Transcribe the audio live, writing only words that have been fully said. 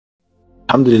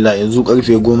Alhamdulillah yanzu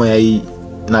karfe 10 yayi,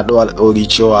 na dawo alƙawari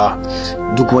cewa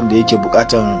duk wanda yake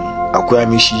bukatan a koya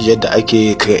mishi yadda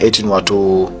ake creating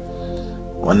wato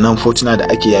wannan hotuna da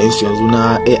ake yayin su yanzu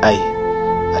na AI,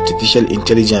 artificial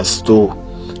intelligence. To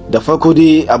da farko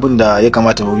dai abin da ya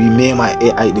kamata mu bi mema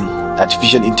AI din,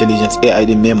 artificial intelligence AI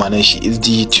din mema nan shi is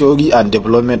the theory and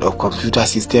development of computer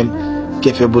system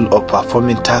capable of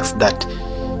performing tasks that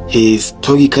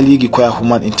historically require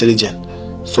human intelligence,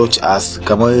 such as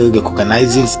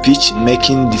recognizing speech,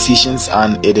 making decisions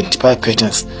and identify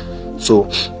patterns. So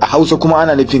a Hausa kuma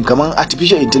ana nufin kaman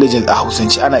artificial intelligence a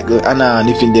Hausance ana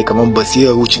nufin da kaman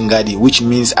basirar wucin gadi, which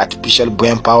means artificial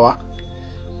brain power.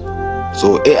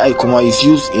 So AI kuma is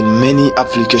used in many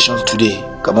applications today,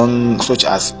 kaman such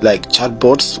as like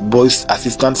chatbots, voice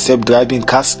assistants, self-driving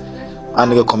cars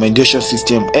and recommendation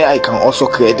system. AI can also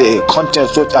create a content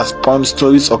such as poems,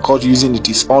 stories, or code using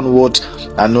its own words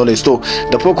and knowledge. So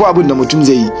da farko abin da mutum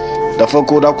zai yi, da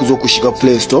farko da ku zo ku shiga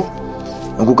Play Store.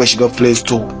 In kuka shiga Play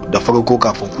Store da farko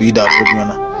kafin ku yi download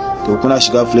mana, to kuna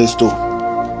shiga Play Store,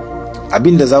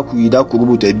 abin da za ku yi da ku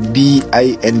rubuta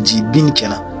bin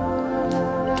kenan.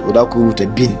 To da ku rubuta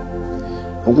bin.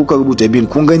 In kuka rubuta bin,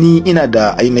 kun gani ina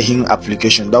da ainihin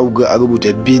application da ku ga a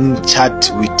rubuta bin chat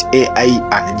with AI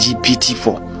and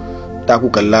GPT-4. Da ku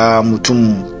kalla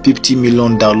mutum 50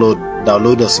 million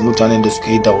downloaders, mutanen da suka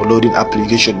yi downloading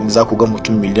application din za ku ga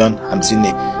mutum miliyan 50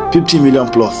 ne, 50 million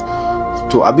plus.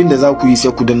 To abin da za ku yi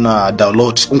sai ku danna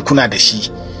download in kuna da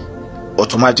shi,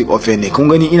 automatic open ne. Kun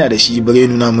gani ina da shi, bare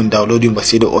nuna min downloading ba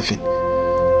sai da open.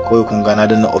 Kawai kun gana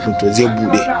danna open, to zai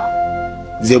bude.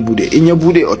 In ya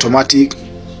bude automatic,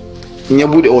 yana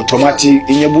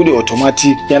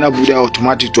bude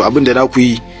automatic. To abin da za ku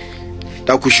yi,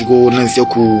 da ku shigo nan sai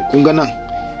kun ga nan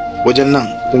wajen nan,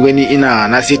 kun gani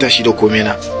na seta shi da komai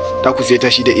na, da ku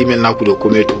seta shi da email naku da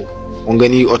komai. To kun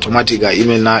gani automatic ga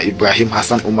email na Ibrahim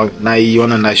Hassan Umar, na yi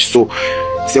wannan nashi. So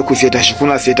sai ku seta shi,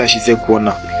 kuna seta shi sai ku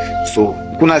wannan. So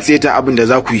kuna seta abin da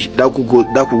za ku yi, da ku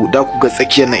ga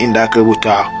tsakiyar nan inda aka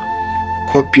rubuta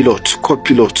copilot.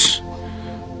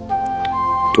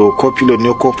 To copilot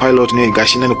ne ko pilot ne,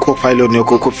 gashi nan copilot ne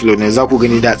ko copilot ne, za ku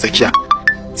gani da tsakiya,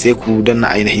 sai ku danna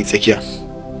ainihin tsakiya.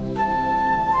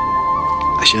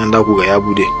 Gashi nan da ku ga ya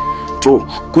bude. To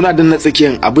kuna danna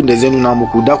tsakiyan, abin da zai nuna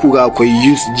muku da ku ga akwai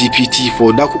use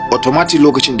GPT-4. da ku automatic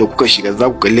lokacin da kuka shiga za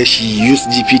ku kalle shi use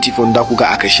GPT-4, da ku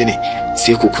ga a kashe ne,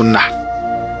 sai ku kunna.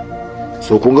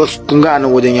 So kun ga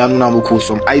anan wajen ya nuna muku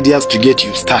some ideas to get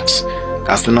you start,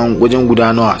 kasunan wajen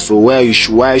gudanarwa. So why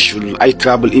should I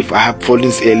travel if I have fallen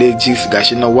allergies?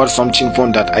 Gashi nan what something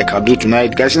fun that I can do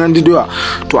tonight. Gashi nan didowa.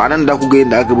 To anan da ku ga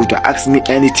yadda aka rubuta ask me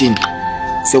anything,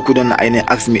 sai ku danna ainihin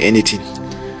ask me anything.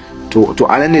 To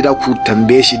anan ne da ku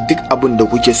tambaye shi duk abin da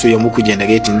kuke so ya muku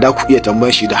generating. Da ku iya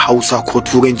tambayar shi da Hausa ko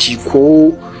Turanci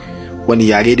ko wani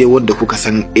yare dai wanda kuka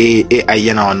san AI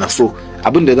yana wannan. So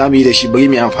abin da zamu yi da shi, bari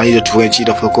mu yi amfani da Turanci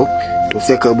da farko. To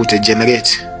sai ka rubuta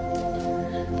generate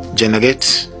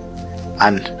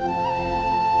an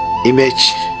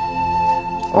image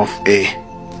of a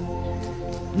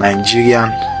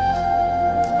Nigerian,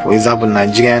 for example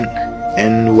Nigerian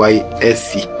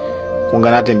NYSC. kun ga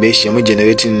na tambaye shi mu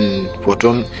generating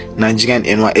photon Nigerian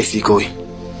NYSC kawai.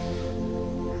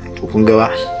 To kun ga ba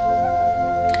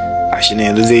gashi ne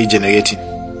yanzu zai generating.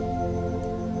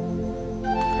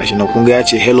 Gashi na kun ga ya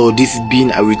ce hello, this is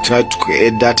Bin. I will try to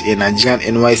create that a Nigerian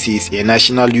NYC is a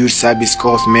National Youth Service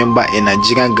Corps member, a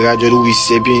Nigerian graduate who is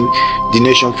saving the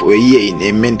nation for a year in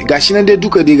a month. Gashi nan dai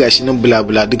duka dai gashi nan bla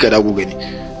bla duka da ku gani.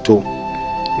 To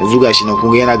yanzu gashi nan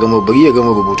kun ga yana gama, bari ya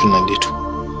gama rubutun nan dai.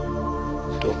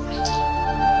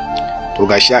 To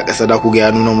gashi a ƙasa da ku ga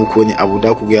ya nuna muku wani abu,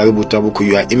 da ku ga ya rubuta muku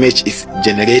your image is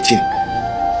generating.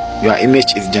 To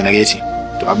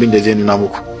abin da zai nuna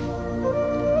muku,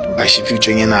 to gashi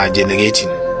future yana generating.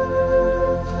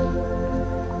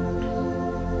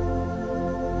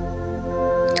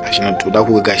 Gashi nan, to da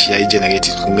ku ga gashi yayi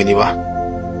generating, kun gani ba?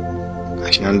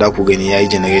 Gashi nan da ku gani yayi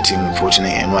generating photon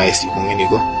NYC, kun gani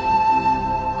ko?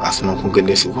 Gasu nan kun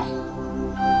gani su ko?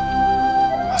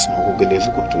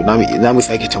 To na mu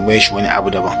sake tambaye shi wani abu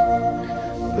daban.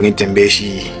 Bari tambaye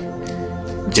shi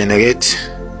generate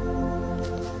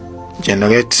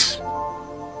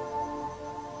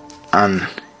an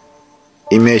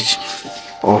image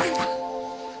of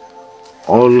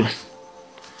all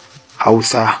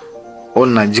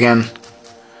Nigerian,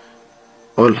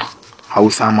 all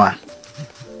Hausa man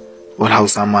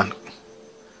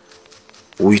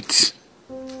with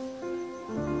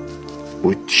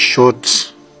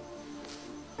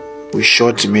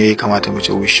me kamata mu ce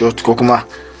with short, ko kuma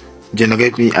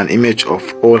generate me an image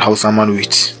of all Hausa man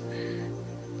with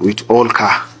all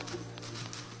car.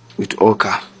 with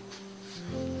oka.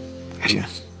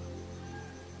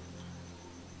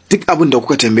 Duk abin da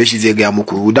kuka tambaye shi zai gaya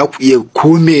muku. Da ku iya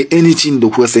kome anything da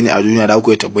kuka sani a duniya da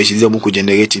ku iya tambaye shi zai muku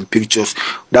generating pictures.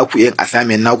 Da ku iya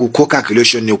assignment naku ko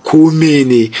calculation ne ko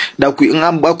ne. Da ku in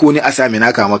an ba ku wani assignment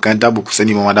naka makaranta ba ku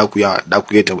sani ma da ku iya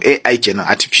tambaye AI kenan,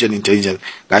 artificial intelligence.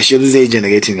 Gashi yanzu zai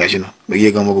generating gashi nan. Bari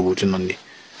ya gama rubutun nan ne.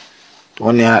 To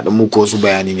wannan yana da muku wasu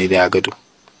bayani ne da ya gado.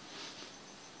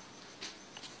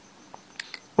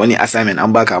 Wani assignment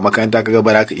an baka a makaranta kaga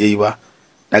ba za ka iya yi ba,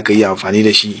 da ka yi amfani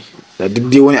da shi da duk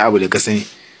dai wani abu da ka sani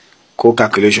ko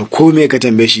calculation ko me ka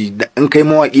tambaye shi. In kai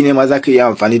mawaki ne ma za ka iya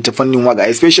amfani ta fannin waka,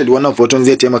 especially wannan photon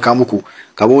zai taimaka muku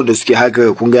kamar wanda suke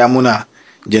haka. Kun ga muna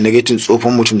generating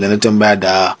tsofan mutum da na tambaya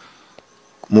da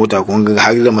mota, kun ga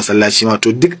har da masallaci ma.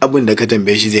 To duk abin da ka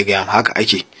tambaye shi zai gaya haka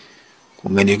ake.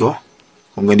 Kun gani ko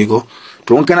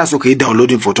to in kana so ka yi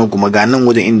downloading photon kuma ga nan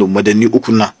wajen inda madanni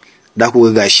uku nan da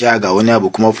ku ga sha ga wani abu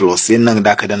kuma plus sai nan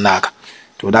da ka danna haka.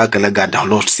 To da ka laga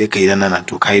download sai ka yi nan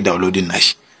to ka yi downloading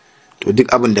nashi. To duk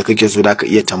abin da kake so da ka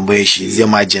iya tambaye shi zai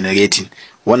ma generating.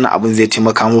 Wannan abin zai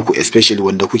taimaka muku especially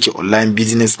wanda kuke online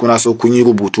business, kuna so kun yi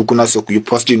rubutu, kuna so ku yi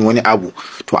posting wani abu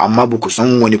to amma ba ku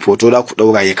san wani photo da ku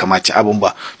daura ya kamaci abin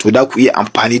ba. To da ku iya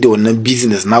amfani da wannan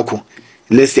business naku.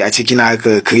 Let's say a ce kina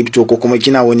haka crypto ko kuma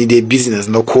kina wani dai business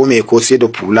na kome ko sai da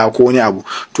fula ko wani abu,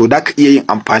 to da ka iya yin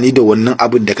amfani da wannan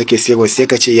abin da kake sayarwa sai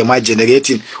ka ce ya ma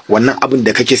generating wannan abin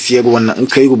da kake sayarwa. Wannan in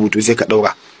kai rubutu sai ka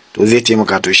daura to zai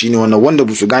taimaka. To shine wannan wanda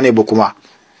ba su gane ba kuma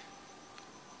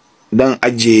dan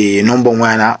ajiye number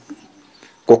wayana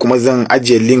ko kuma zan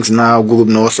ajiye links na group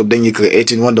na WhatsApp dan yi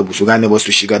creating, wanda ba su gane ba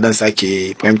su shiga dan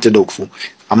sake fahimtar da ku.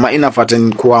 Amma ina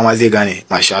fatan kowa ma zai gane.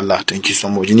 Masha Allah, thank you so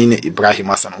much. Ni ne Ibrahim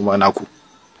Hassan Umar naku.